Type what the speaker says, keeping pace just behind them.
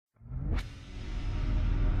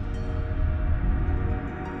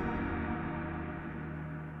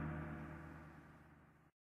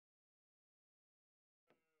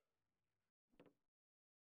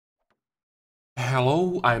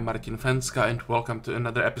Hello, I'm Martin Fencka and welcome to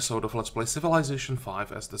another episode of Let's Play Civilization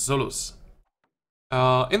 5 as the Zulus.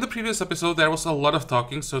 In the previous episode there was a lot of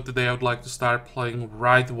talking, so today I would like to start playing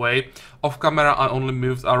right away. Off camera I only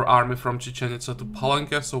moved our army from Chichen Itza to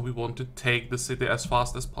Palenque, so we want to take the city as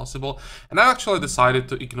fast as possible. And I actually decided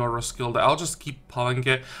to ignore Roskilde. I'll just keep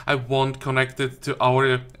Palenque. I won't connect it to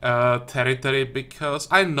our territory, because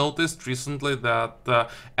I noticed recently that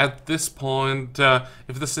at this point,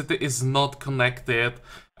 if the city is not connected,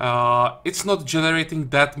 it's not generating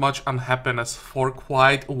that much unhappiness for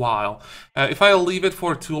quite a while. If I leave it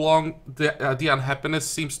for too long, the unhappiness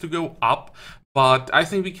seems to go up, but I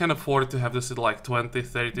think we can afford to have this at like 20,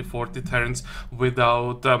 30, 40 turns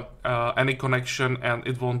without any connection, and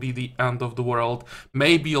it won't be the end of the world.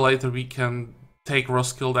 Maybe later we can take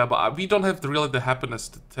Roskilde, but we don't have really the happiness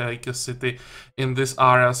to take a city in this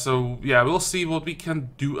area, so yeah, we'll see what we can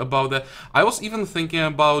do about that. I was even thinking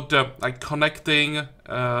about like connecting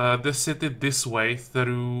the city this way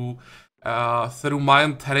through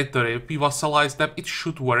Mayan territory. If we vassalize them, it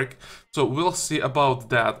should work, so we'll see about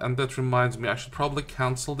that. And that reminds me, I should probably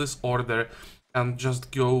cancel this order and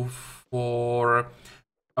just go for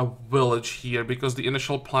a village here, because the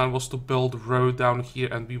initial plan was to build a road down here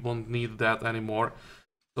and we won't need that anymore.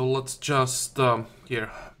 So let's just here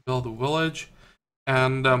build a village,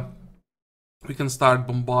 and we can start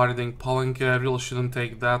bombarding Palenque. Really shouldn't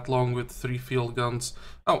take that long with 3 field guns.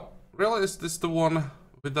 Oh, really? Is this the one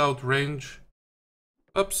without range?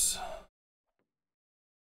 Oops.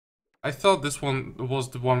 I thought this one was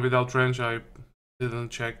the one without range. I didn't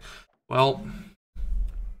check. Well,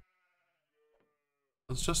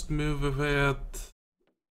 let's just move with it.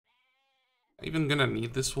 Even gonna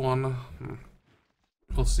need this one.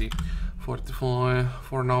 We'll see. 45.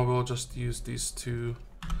 For now, we'll just use these two.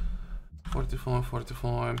 45,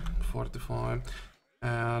 45, 45.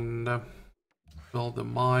 And build a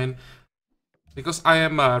mine. Because I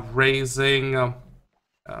am raising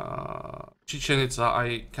Chichen Itza,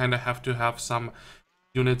 I kind of have to have some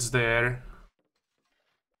units there.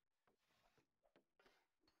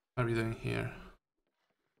 What are we doing here?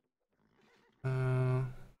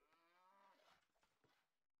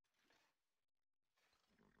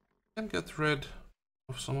 Can get rid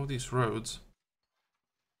of some of these roads.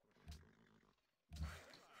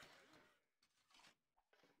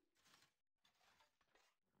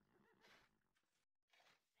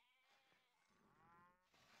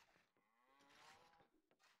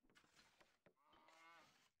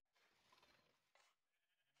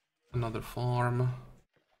 Another farm.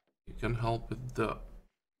 You can help with the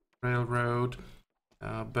railroad.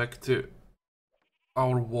 Back to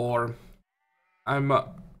our war. I'm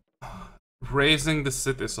raising the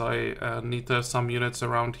city, so I need to have some units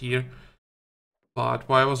around here. But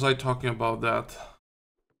why was I talking about that?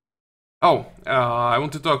 Oh, I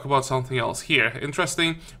want to talk about something else here.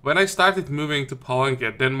 Interesting, when I started moving to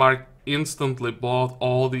Palenque, Denmark instantly bought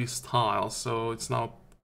all these tiles, so it's now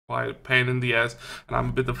quite a pain in the ass, and I'm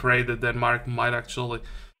a bit afraid that Denmark might actually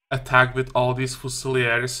attack with all these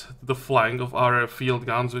fusiliers to the flank of our field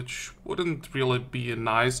guns, which wouldn't really be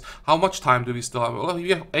nice. How much time do we still have? Well, we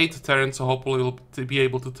have 8 turns, so hopefully we'll be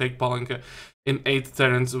able to take Palenque in 8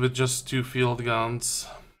 turns with just 2 field guns.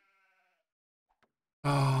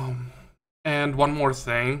 And one more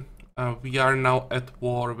thing, we are now at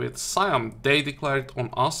war with Siam. They declared on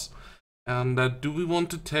us. And do we want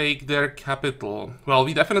to take their capital? Well,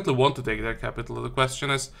 we definitely want to take their capital. The question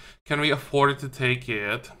is, can we afford to take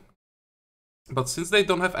it? But since they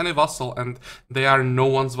don't have any vassal, and they are no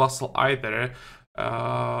one's vassal either,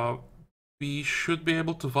 we should be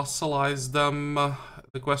able to vassalize them.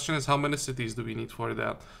 The question is, how many cities do we need for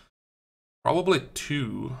that? Probably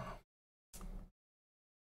 2.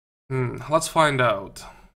 Let's find out.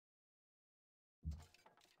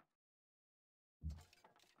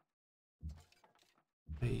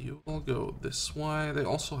 You will go this way. They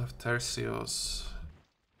also have tercios.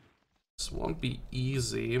 This won't be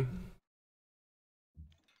easy.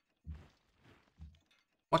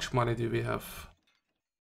 Much money do we have?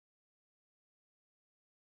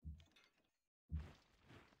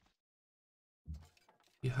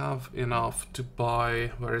 We have enough to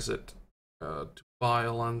buy, where is it? To buy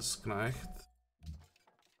a Landsknecht.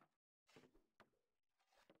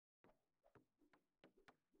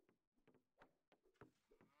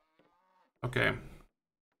 Okay.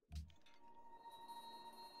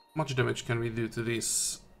 How much damage can we do to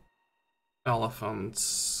these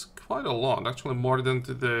elephants? Quite a lot, actually more than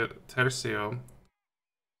to the tercio.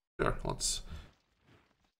 Sure, let's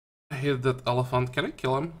hit that elephant. Can I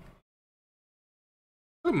kill him?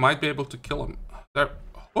 We might be able to kill him. There.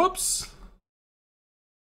 Whoops!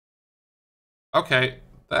 Okay,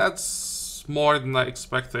 that's more than I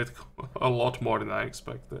expected. A lot more than I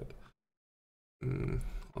expected.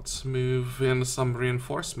 Let's move in some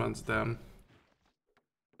reinforcements then.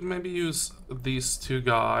 Maybe use these two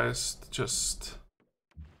guys to just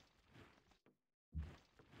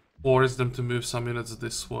force them to move some units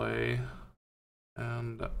this way.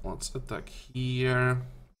 And let's attack here.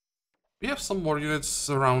 We have some more units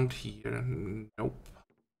around here. Nope.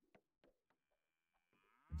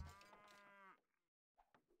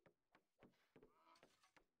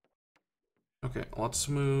 Okay, let's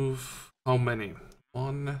move. How many?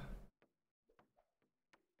 One.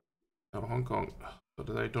 No, Hong Kong. So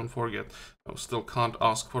that I don't forget. I still can't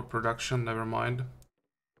ask for production, never mind.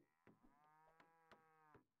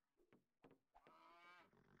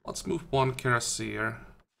 Let's move one cuirassier.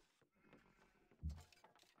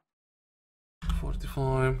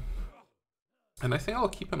 45. And I think I'll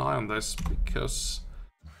keep an eye on this because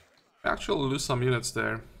I actually lose some units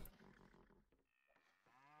there.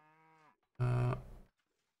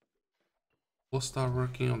 We'll start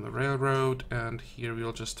working on the railroad, and here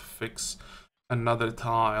we'll just fix another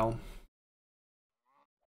tile.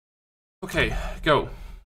 Okay, go.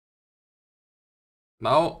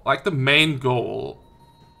 Now, like the main goal.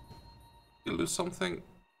 You lose something?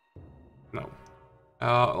 No.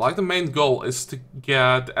 Like the main goal is to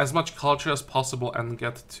get as much culture as possible and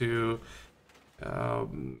get to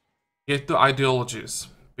ideologies,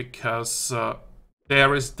 because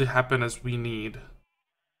there is the happiness we need.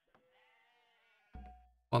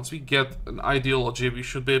 Once we get an ideology, we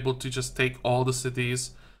should be able to just take all the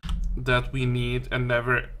cities that we need and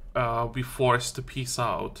never be forced to peace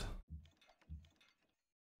out.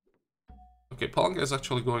 Okay, Palanga is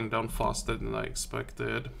actually going down faster than I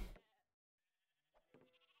expected.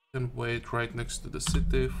 Can wait right next to the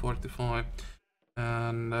city, 45.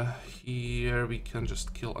 And here we can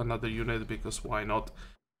just kill another unit, because why not?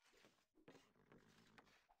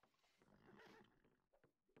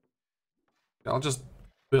 I'll just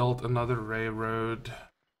build another railroad.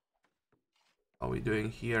 How are we doing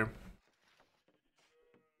here?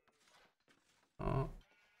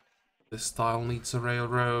 This tile needs a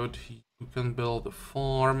railroad. You can build a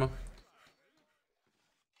farm. What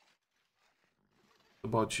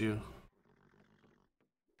about you?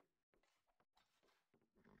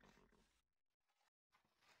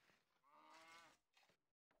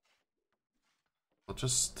 I'll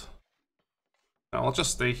just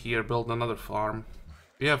stay here, build another farm.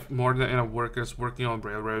 We have more than enough workers working on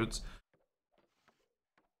railroads.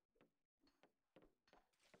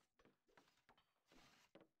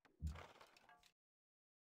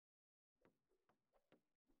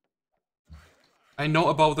 I know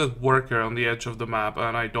about that worker on the edge of the map,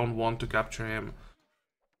 and I don't want to capture him.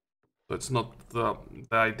 So it's not that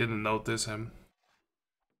I didn't notice him.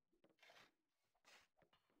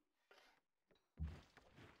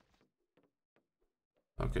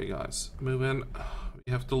 Okay, guys, move in.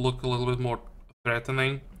 We have to look a little bit more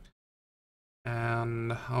threatening.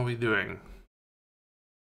 And how are we doing?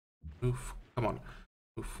 Move, come on,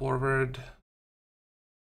 move forward.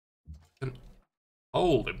 And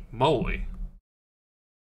holy moly!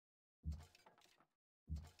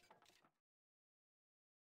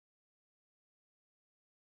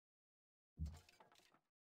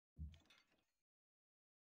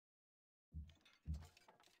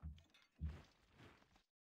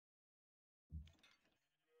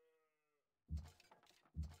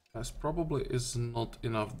 This probably is not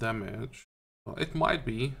enough damage. Well, it might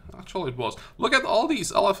be. Actually, it was. Look at all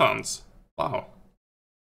these elephants! Wow.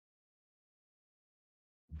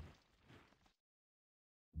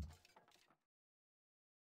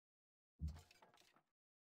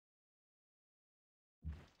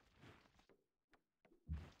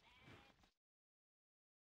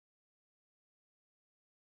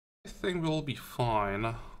 I think we'll be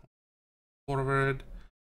fine. Forward.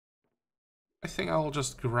 I think I'll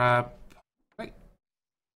just grab...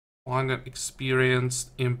 Find an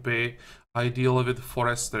experienced impy. Ideally with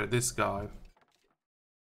Forester, this guy.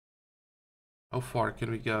 How far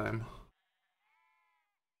can we get him?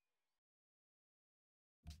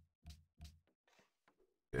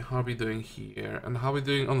 Okay, how are we doing here? And how are we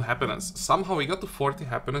doing on happiness? Somehow we got to 40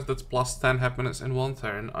 happiness, that's plus 10 happiness in one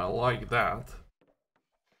turn. I like that.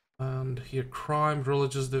 And here, crime,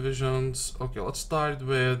 religious divisions. Okay, let's start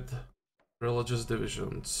with religious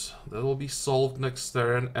divisions. That will be solved next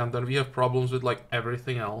turn, and then we have problems with like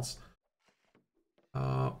everything else.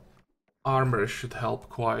 Armor should help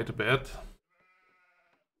quite a bit.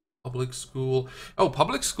 Public school. Oh,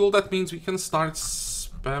 public school, that means we can start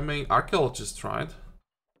spamming archaeologists, right?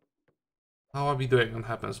 How are we doing on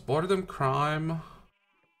happiness? Boredom, crime.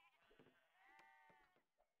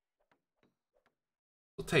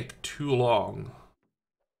 It'll take too long.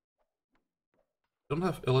 Don't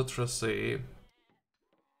have illiteracy.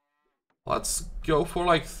 Let's go for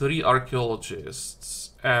like 3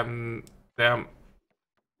 archaeologists. Damn.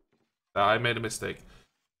 I made a mistake.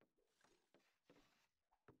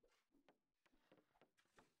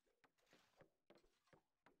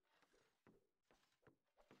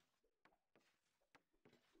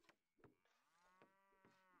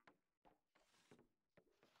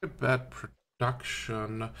 A bad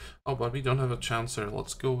production. Oh, but we don't have a chancer.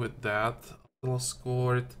 Let's go with that. Let's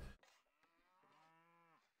score it.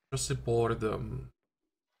 Just a boredom.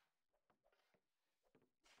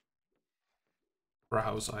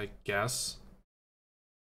 Browse, I guess.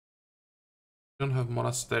 Don't have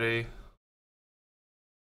monastery.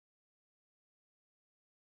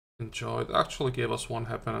 Enjoyed. Actually gave us 1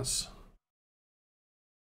 happiness.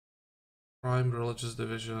 Prime religious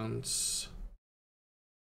divisions.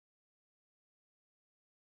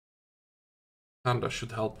 Kinda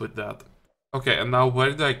should help with that. Okay, and now where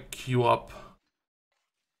did I queue up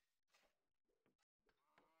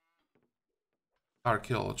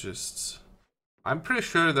archaeologists? I'm pretty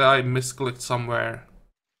sure that I misclicked somewhere.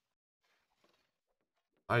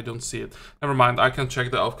 I don't see it. Never mind, I can check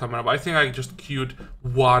the off camera, but I think I just queued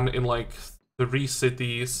 1 in like 3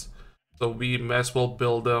 cities. So we may as well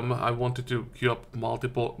build them. I wanted to queue up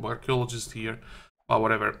multiple archaeologists here, but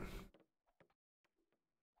whatever.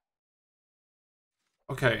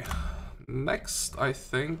 Okay, next I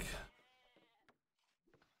think.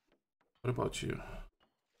 What about you?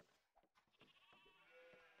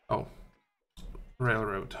 Oh,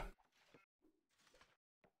 railroad.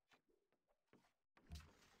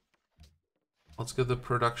 Let's get the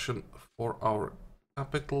production for our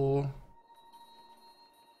capital.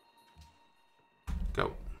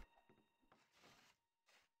 Go.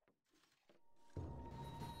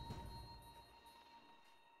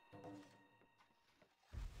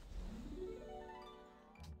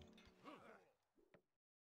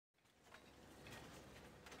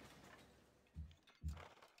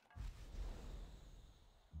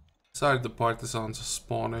 Sorry, the partisans are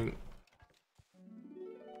spawning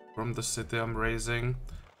from the city I'm raising.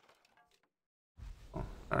 Oh,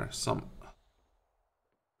 there are some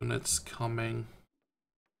units coming.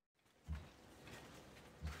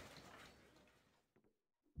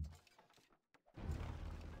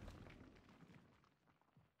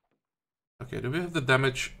 Okay, do we have the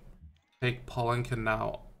damage take Palanca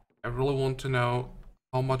now? I really want to know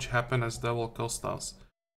how much happiness that will cost us.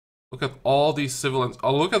 Look at all these civilians.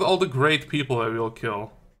 Oh, look at all the great people that we'll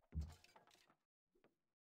kill.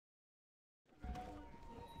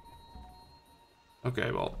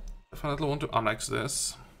 Okay, well, definitely want to annex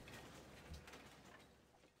this.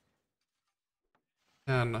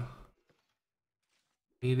 And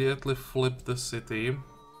immediately flip the city.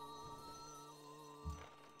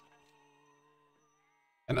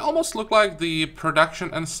 And it almost looked like the production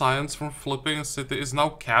and science from flipping a city is now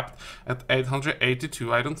capped at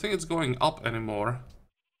 882. I don't think it's going up anymore.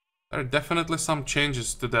 There are definitely some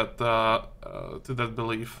changes to that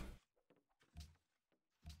belief.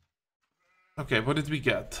 Okay, what did we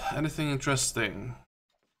get? Anything interesting?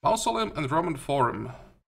 Mausoleum and Roman Forum.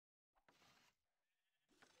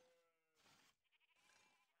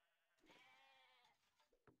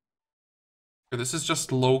 Okay, this is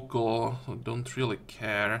just local, so don't really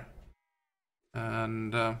care.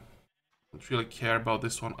 And don't really care about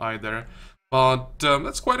this one either. But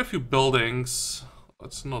that's quite a few buildings.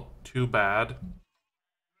 That's not too bad.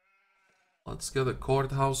 Let's get the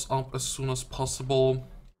courthouse up as soon as possible.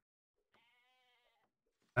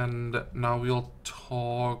 And now we'll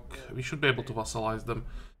talk. We should be able to vassalize them.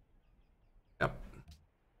 Yep.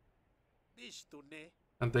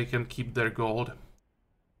 And they can keep their gold.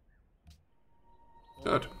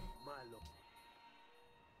 Good.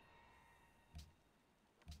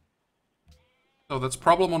 So that's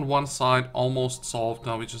problem on one side almost solved.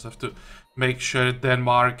 Now we just have to make sure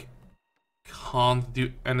Denmark can't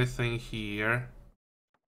do anything here.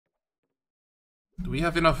 Do we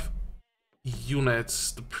have enough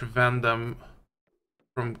units to prevent them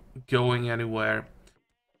from going anywhere?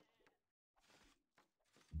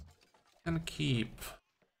 Can keep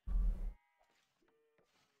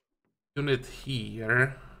unit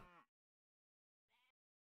here.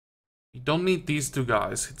 We don't need these 2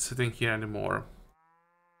 guys sitting here anymore.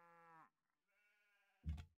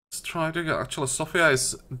 Let's try to get... Actually, Sofia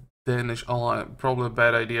is Danish ally. Probably a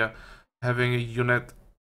bad idea having a unit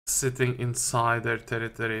sitting inside their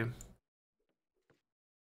territory.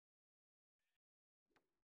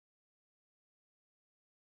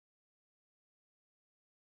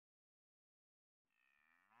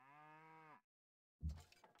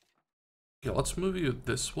 Okay, let's move you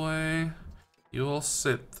this way. You will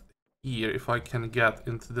sit here if I can get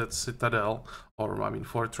into that citadel, or I mean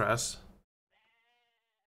fortress.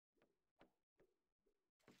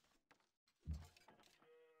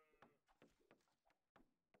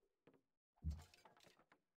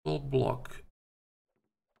 We'll block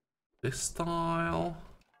this tile.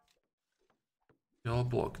 You'll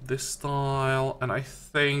block this tile, and I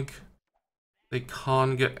think they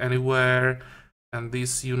can't get anywhere. And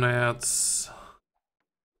these units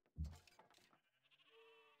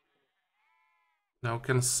now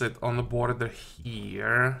can sit on the border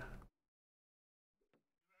here.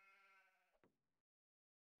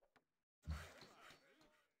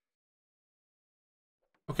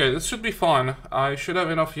 Okay, this should be fine. I should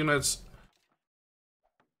have enough units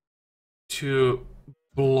to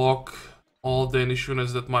block all Danish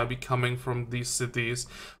units that might be coming from these cities.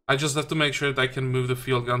 I just have to make sure that I can move the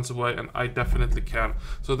field guns away, and I definitely can.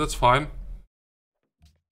 So that's fine.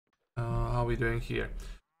 How are we doing here?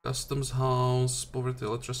 Customs house, poverty,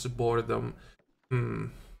 electricity, boredom.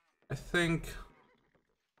 I think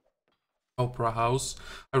opera house.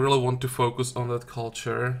 I really want to focus on that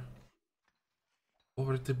culture.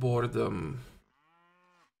 Poverty, boredom.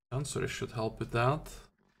 Answer should help with that.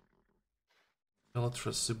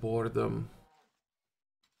 Electricity, boredom.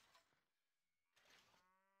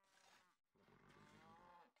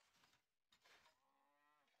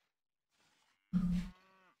 I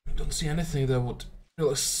don't see anything that would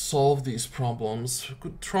really solve these problems. We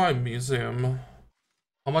could try museum.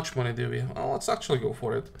 How much money do we? Well, let's actually go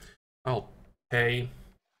for it. I'll pay.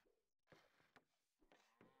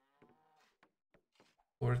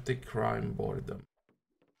 Poverty, crime, boredom.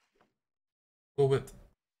 Go with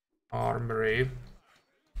armory.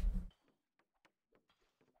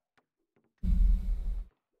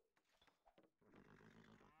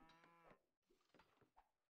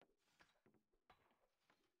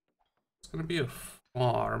 It's gonna be a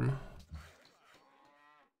farm.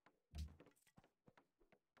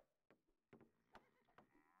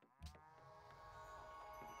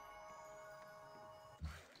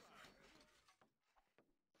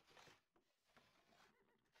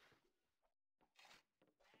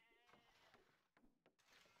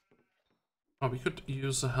 Oh, we could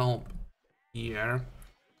use the help here.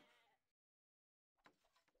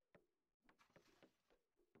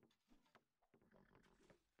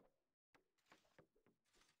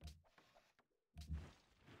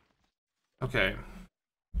 Okay.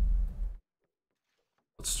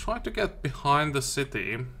 Let's try to get behind the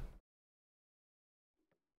city.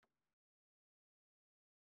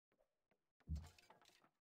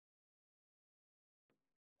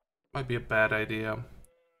 Might be a bad idea.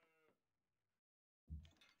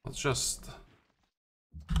 Let's just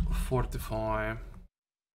fortify.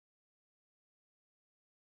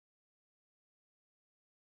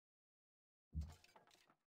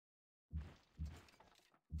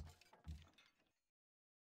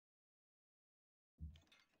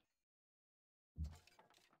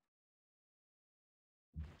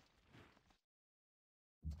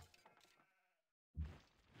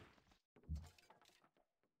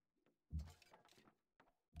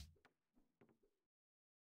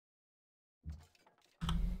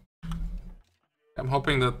 I'm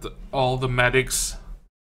hoping that all the medics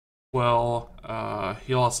will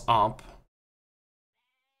heal us up,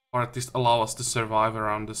 or at least allow us to survive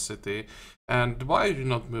around the city. And why are you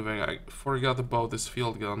not moving? I forgot about this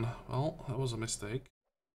field gun. Well, that was a mistake.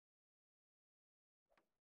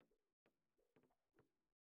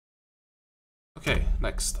 Okay,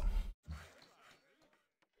 next.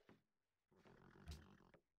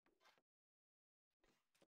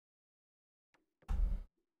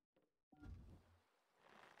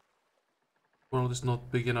 World is not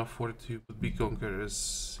big enough for two would-be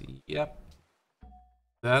conquerors. Yep.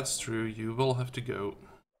 That's true, you will have to go.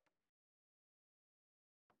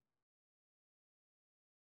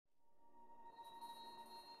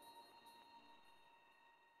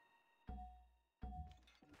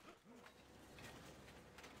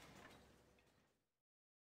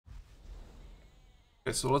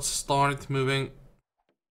 Okay, so let's start moving.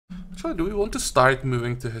 Actually, do we want to start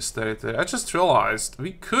moving to his territory? I just realized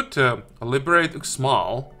we could liberate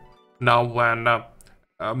Uxmal now when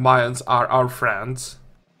Mayans are our friends,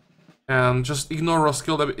 and just ignore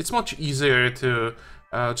Roskilde. It's much easier to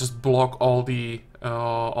just block all the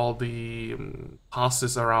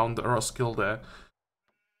passes around Roskilde.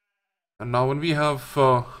 And now when we have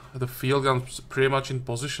the field guns pretty much in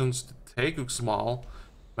positions to take Uxmal,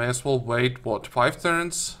 may as well wait, what, 5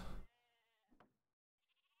 turns?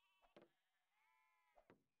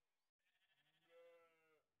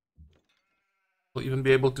 We'll even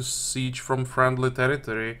be able to siege from friendly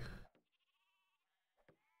territory.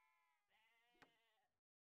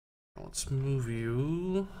 Let's move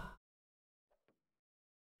you.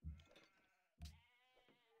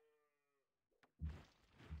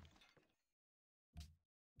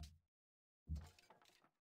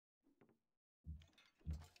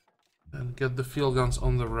 And get the field guns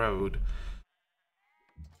on the road.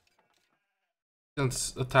 You can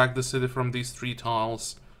attack the city from these 3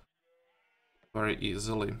 tiles very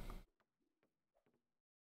easily.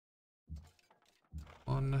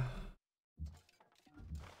 One.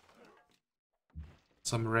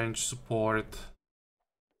 Some range support.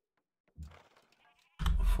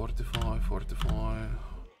 45, 45.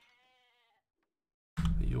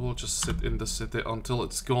 You will just sit in the city until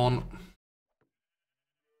it's gone.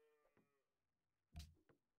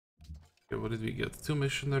 Okay, what did we get? 2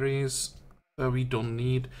 missionaries that we don't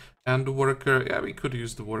need. And the worker. Yeah, we could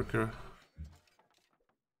use the worker.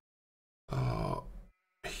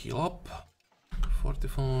 Heal up.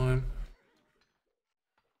 45.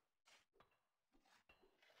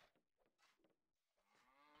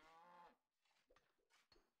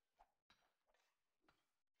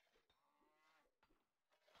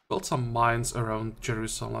 Build some mines around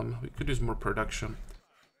Jerusalem. We could use more production.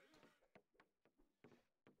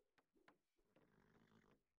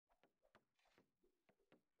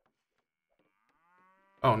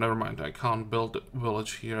 Oh, never mind. I can't build a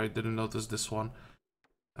village here. I didn't notice this one.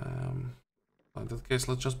 In that case,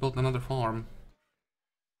 let's just build another farm.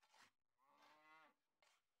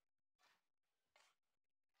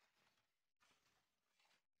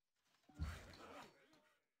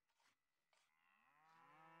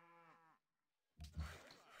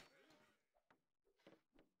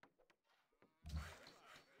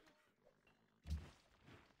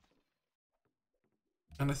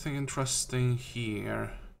 Anything interesting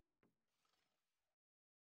here?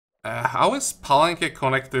 How is Palenque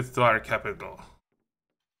connected to our capital?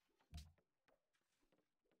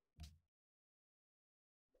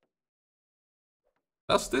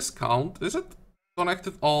 Does this count? Is it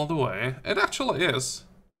connected all the way? It actually is.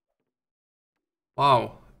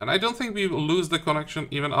 Wow. And I don't think we will lose the connection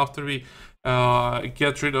even after we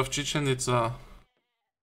get rid of Chichen Itza.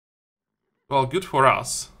 Well, good for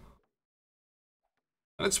us.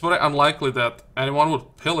 And it's very unlikely that anyone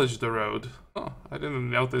would pillage the road. Oh, I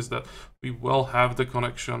didn't notice that. We will have the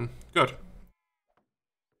connection. Good.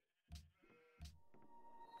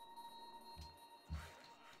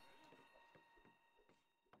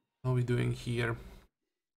 How are we doing here?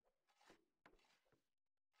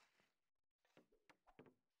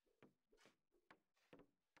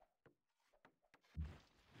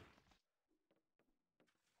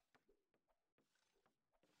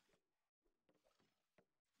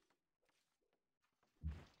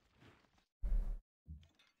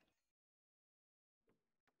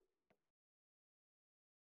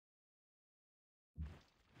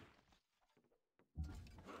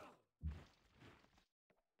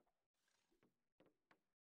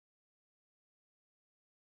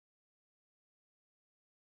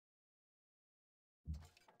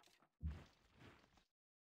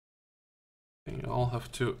 Okay, I'll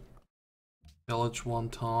have to pillage 1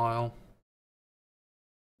 tile.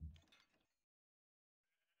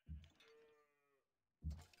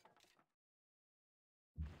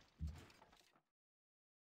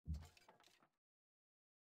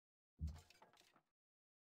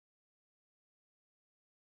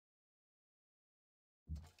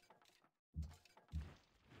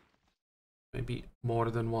 Maybe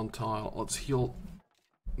more than 1 tile. Let's heal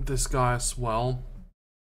this guy as well.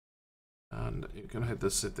 And you can hit the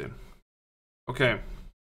city. Okay.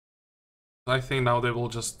 I think now they will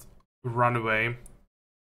just run away.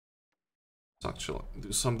 Let's actually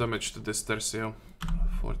do some damage to this Tercio.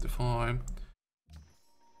 45.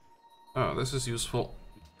 Oh, this is useful.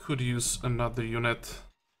 Could use another unit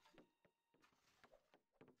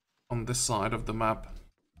on this side of the map.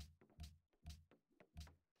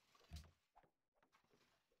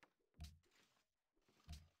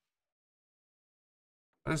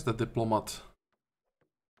 Where's the diplomat?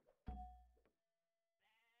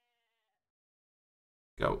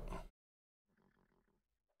 Go.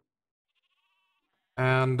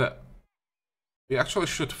 And we actually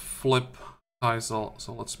should flip Kaisel,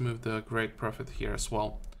 so let's move the Great Prophet here as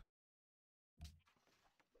well.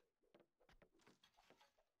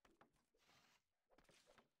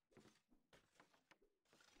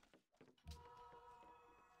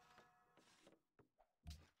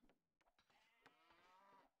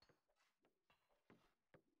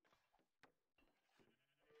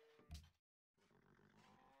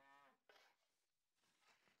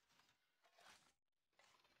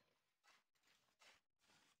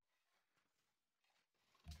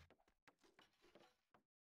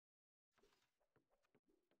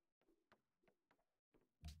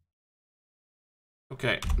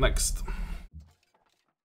 Okay, next.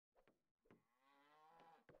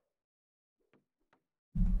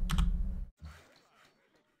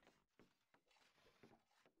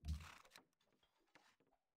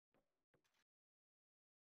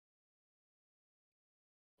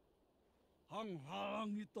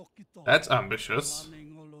 That's ambitious.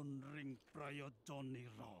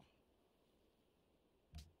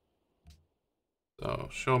 So,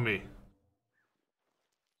 show me.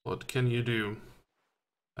 What can you do?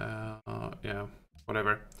 Yeah,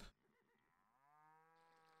 whatever.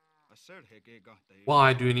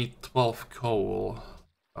 Why do you need 12 coal?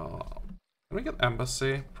 Can we get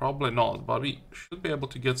embassy? Probably not, but we should be able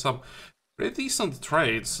to get some pretty decent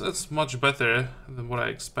trades. That's much better than what I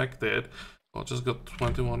expected. I'll just get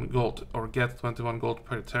 21 gold, or get 21 gold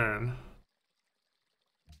per turn.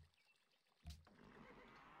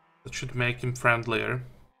 That should make him friendlier.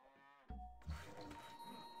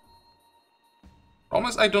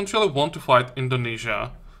 Promise, I don't really want to fight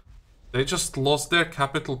Indonesia. They just lost their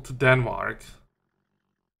capital to Denmark.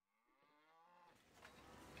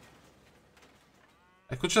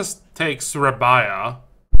 I could just take Surabaya,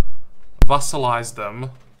 vassalize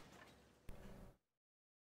them,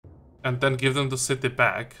 and then give them the city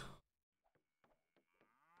back.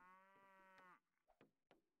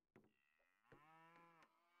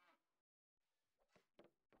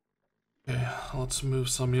 Okay, let's move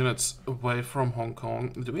some units away from Hong Kong.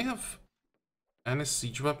 Do we have any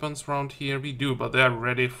siege weapons around here? We do, but they are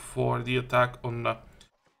ready for the attack on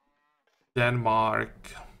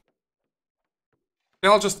Denmark.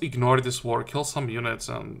 I'll just ignore this war, kill some units,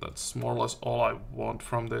 and that's more or less all I want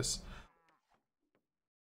from this.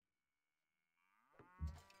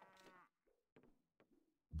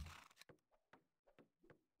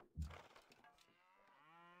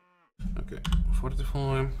 Okay,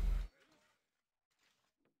 45.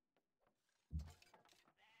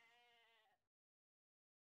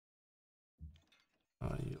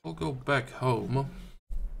 You'll go back home.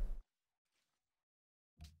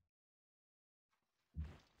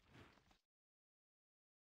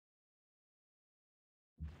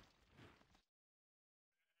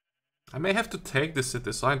 I may have to take the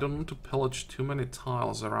city, so I don't want to pillage too many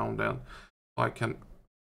tiles around it. If I can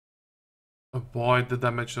avoid the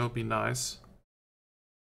damage, that would be nice.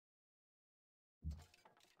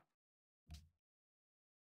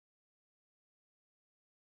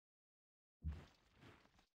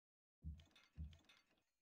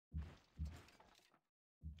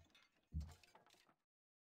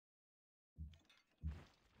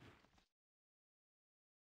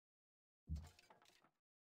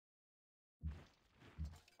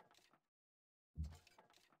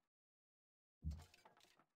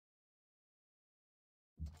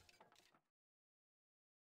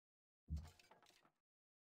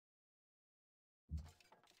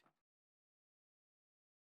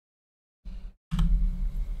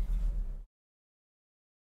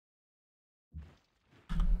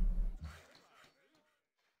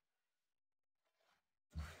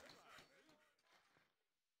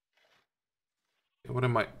 What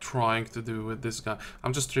am I trying to do with this guy?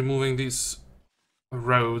 I'm just removing these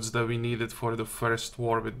roads that we needed for the first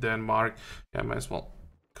war with Denmark. Yeah, I might as well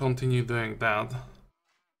continue doing that.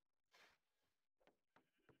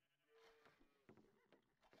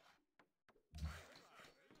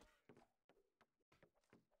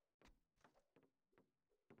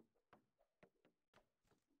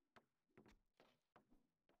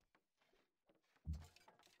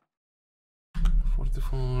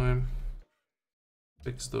 Fortify.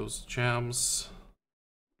 Fix those gems.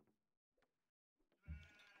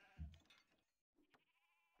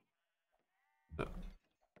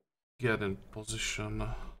 Get in position.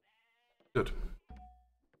 Good.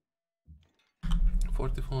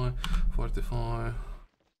 Fortify, fortify.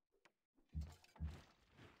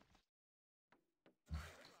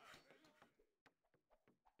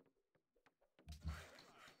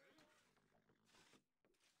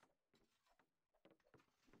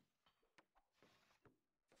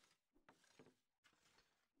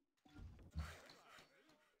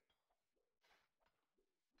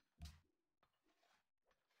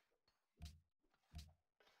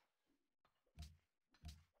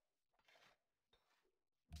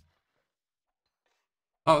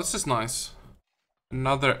 Oh, this is nice.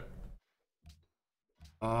 Another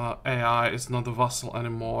AI is not a vassal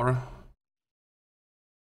anymore.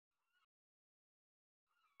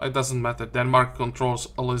 It doesn't matter. Denmark controls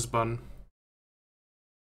Lisbon.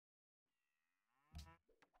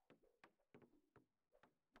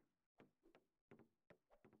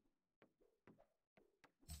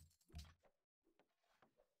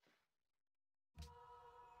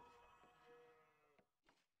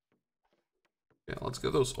 Yeah, let's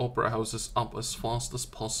get those opera houses up as fast as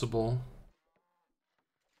possible.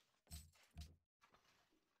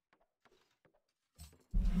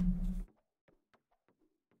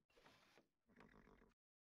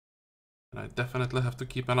 And I definitely have to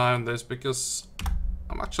keep an eye on this because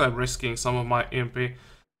I'm actually risking some of my MP.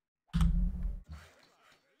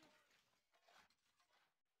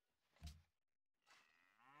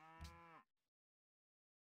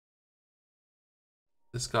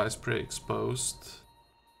 This guy's pretty exposed.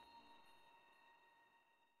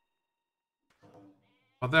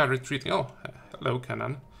 But they're retreating. Oh, hello,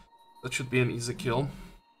 cannon. That should be an easy kill.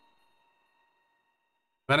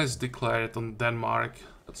 Venice declared on Denmark.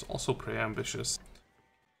 That's also pretty ambitious.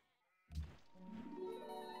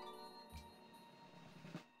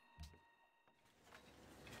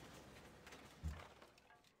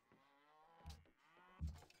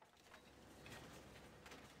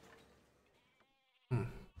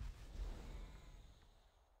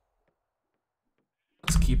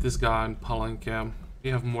 Let's keep this guy in Palanca. We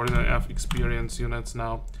have more than enough experience units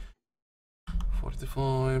now.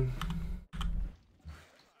 45.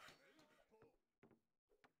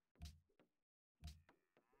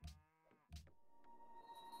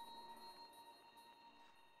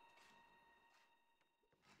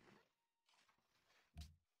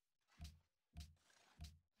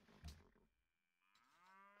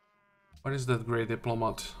 Where is that great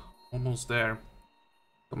diplomat? Almost there.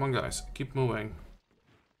 Come on, guys, keep moving.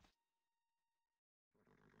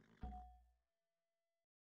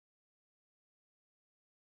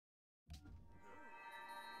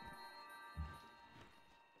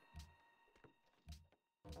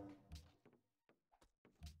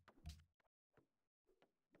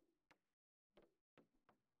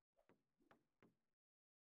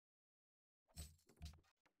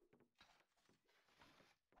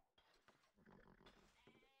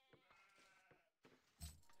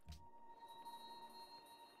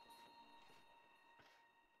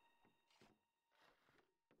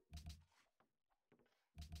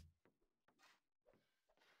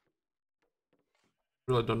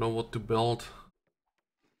 Really don't know what to build.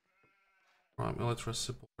 Right, military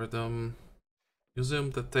support them.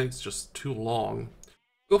 Museum, that takes just too long.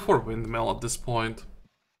 Go for windmill at this point.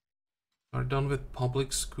 Are done with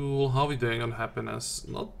public school. How are we doing on happiness?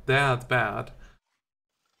 Not that bad.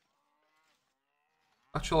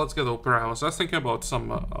 Actually, let's get opera house. I was thinking about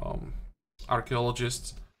some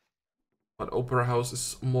archaeologists, but opera house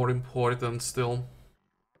is more important still.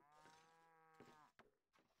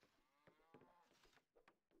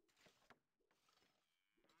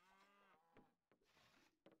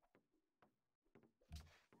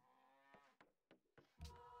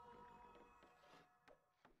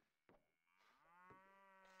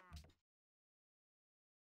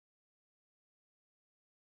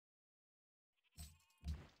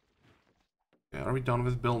 Yeah, are we done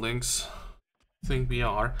with buildings? I think we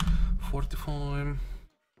are. 45.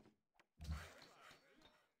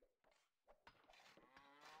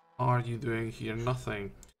 Are you doing here?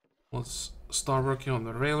 Nothing. Let's start working on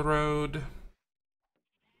the railroad.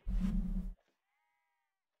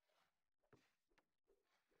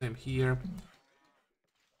 Same here.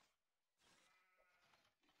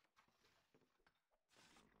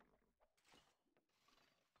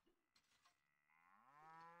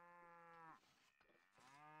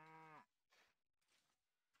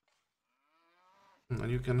 And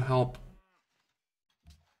you can help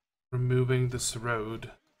removing this road.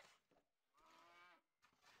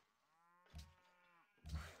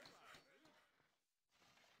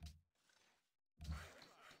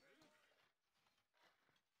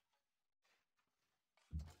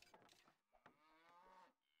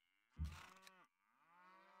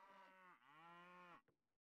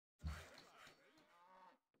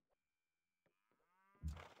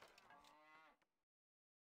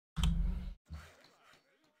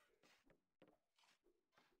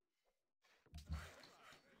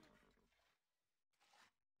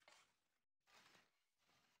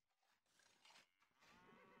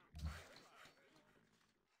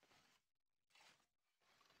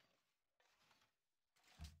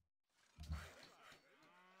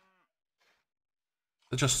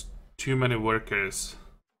 There's just too many workers.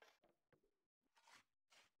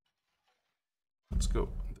 Let's go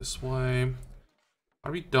this way.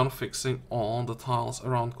 Are we done fixing all the tiles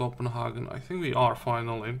around Copenhagen? I think we are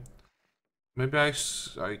finally. Maybe I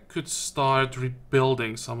could start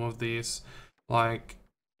rebuilding some of these. Like,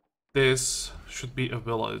 this should be a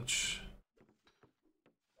village.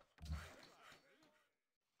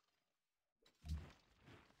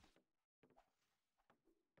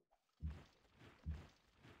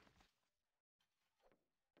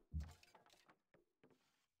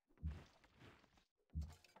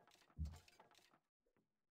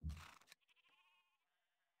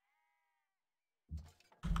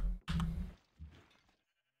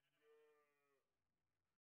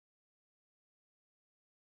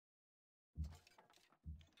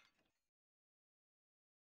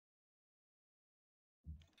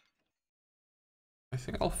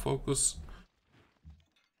 think I'll focus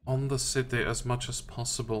on the city as much as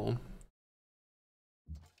possible.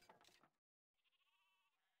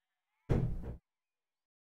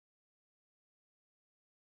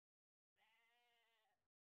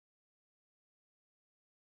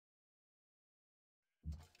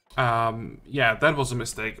 Yeah, that was a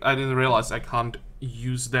mistake. I didn't realize I can't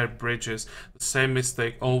use their bridges. The same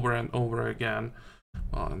mistake over and over again.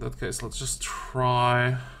 Well, in that case, let's just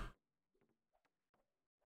try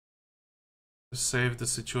to save the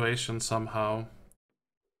situation somehow.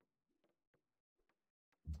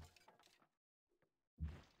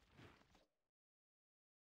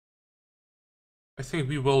 I think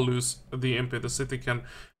we will lose the imp. The city can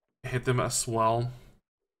hit him as well.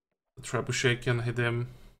 The trebuchet can hit him.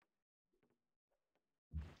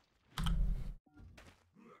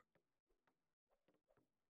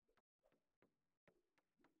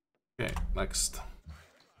 Okay, next.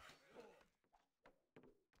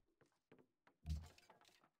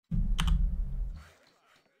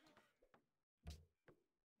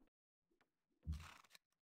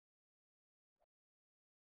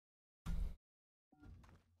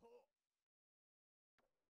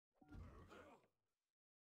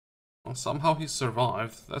 Well, somehow he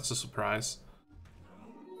survived. That's a surprise.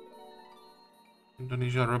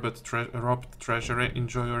 Indonesia robbed treasury.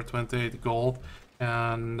 Enjoy your 28 gold.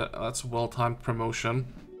 And that's a well-timed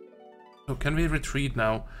promotion. So can we retreat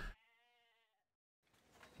now?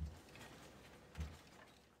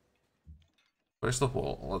 First of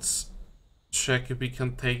all, let's check if we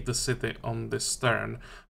can take the city on this turn.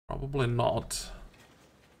 Probably not.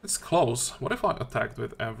 It's close. What if I attacked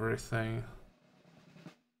with everything?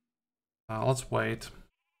 Let's wait.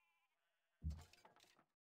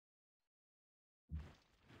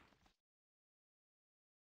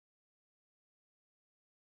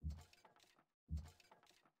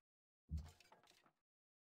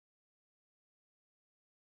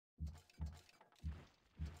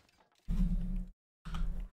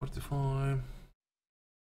 Fortify.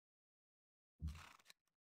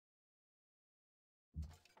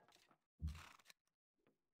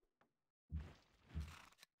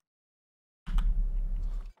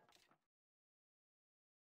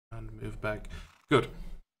 And move back. Good.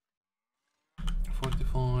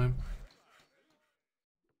 Fortify.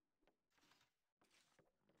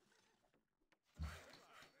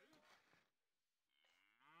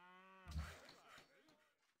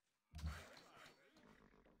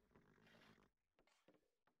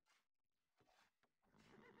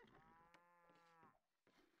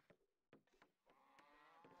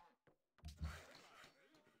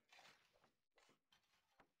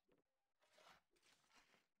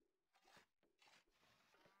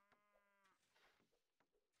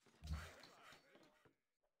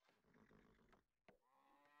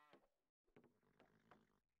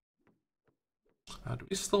 Do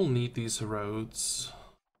we still need these roads?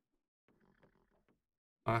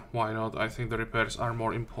 Why not? I think the repairs are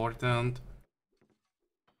more important.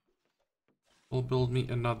 We'll build me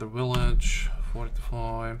another village.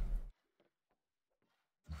 Fortify.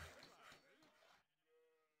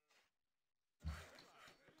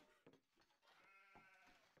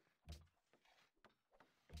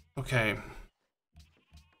 Okay.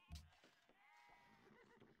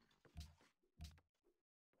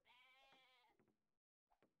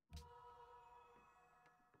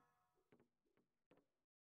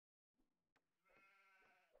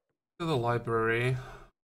 To the library.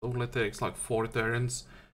 Only takes like 4 turns.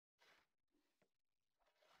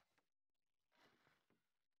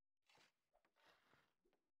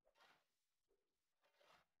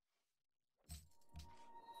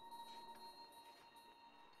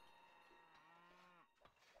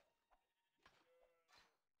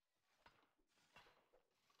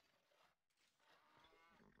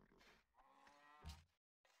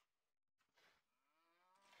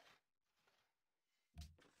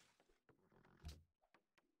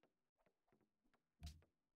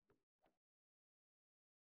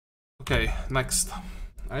 Okay, next.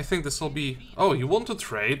 I think this will be... Oh, you want to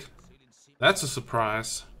trade? That's a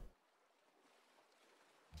surprise.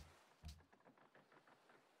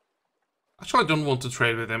 Actually, I don't want to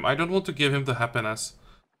trade with him. I don't want to give him the happiness.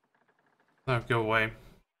 No, go away.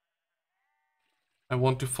 I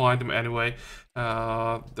want to find him anyway.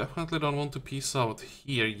 Definitely don't want to peace out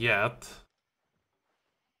here yet.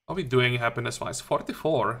 How are we doing happiness-wise?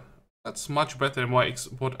 44. That's much better than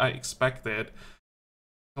what I expected.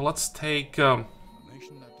 Now let's take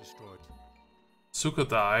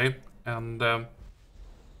Sukhothai, and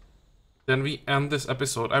then we end this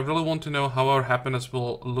episode. I really want to know how our happiness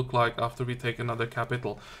will look like after we take another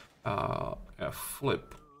capital.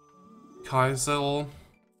 Flip. Kaisel.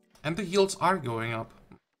 And the yields are going up.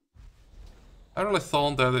 I really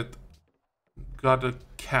thought that it got a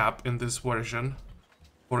cap in this version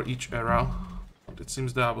for each era, but it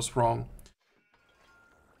seems that I was wrong.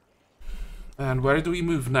 And where do we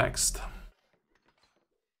move next?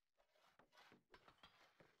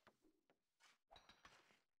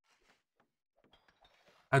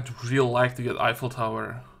 I'd really like to get Eiffel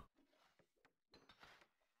Tower.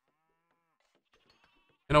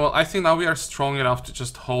 You know what, I think now we are strong enough to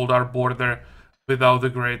just hold our border without the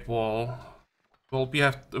Great Wall. We'll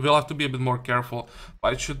have to be a bit more careful,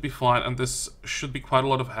 but it should be fine, and this should be quite a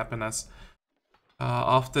lot of happiness.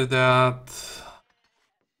 After that,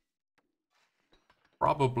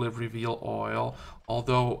 probably reveal oil,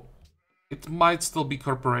 although it might still be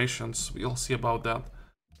corporations. We'll see about that.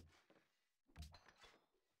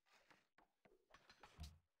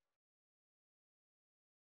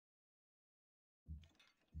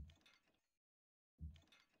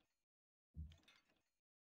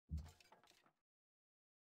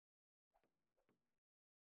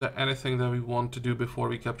 Is there anything that we want to do before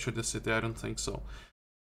we capture the city? I don't think so.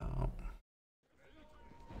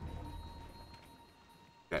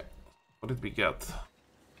 Okay, what did we get?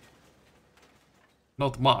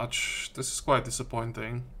 Not much. This is quite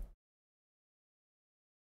disappointing.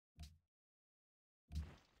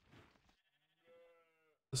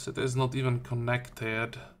 The city is not even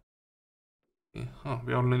connected. Huh,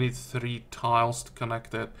 we only need 3 tiles to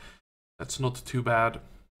connect it. That's not too bad.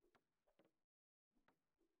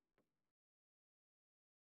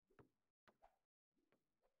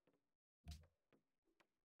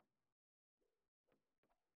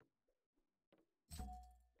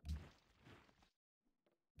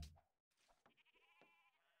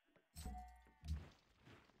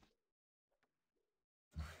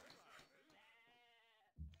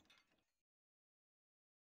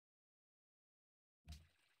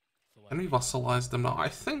 Can we vassalize them now? I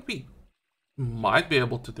think we might be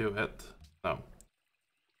able to do it. No.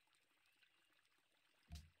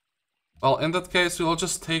 Well, in that case, we'll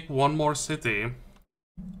just take one more city.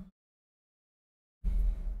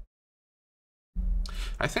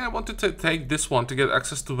 I think I wanted to take this one to get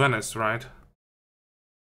access to Venice, right?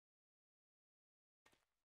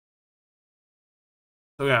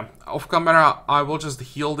 So yeah, off camera, I will just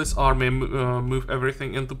heal this army, move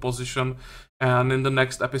everything into position, and in the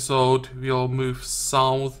next episode, we'll move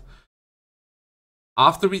south.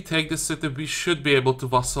 After we take the city, we should be able to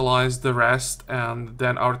vassalize the rest, and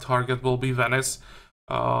then our target will be Venice.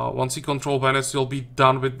 Once you control Venice, you'll be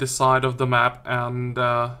done with this side of the map, and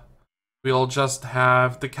we'll just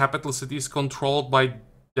have the capital cities controlled by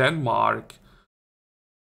Denmark.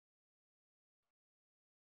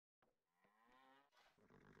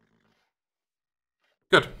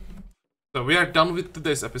 Good. So we are done with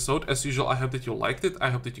today's episode. As usual, I hope that you liked it. I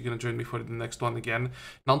hope that you're gonna join me for the next one again.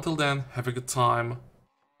 And until then, have a good time.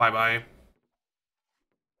 Bye bye.